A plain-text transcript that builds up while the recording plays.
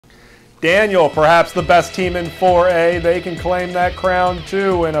Daniel, perhaps the best team in 4A. They can claim that crown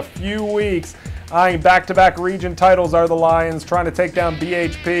too in a few weeks. Eyeing back-to-back region titles are the Lions, trying to take down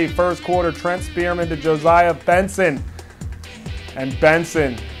BHP. First quarter, Trent Spearman to Josiah Benson. And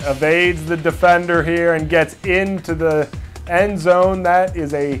Benson evades the defender here and gets into the end zone. That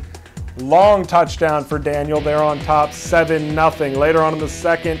is a long touchdown for Daniel. They're on top 7-0. Later on in the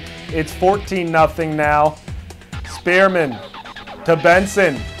second, it's 14-0 now. Spearman to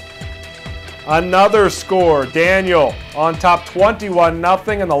Benson. Another score. Daniel on top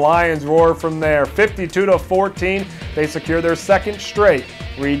 21-0, and the Lions roar from there. 52-14. They secure their second straight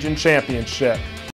region championship.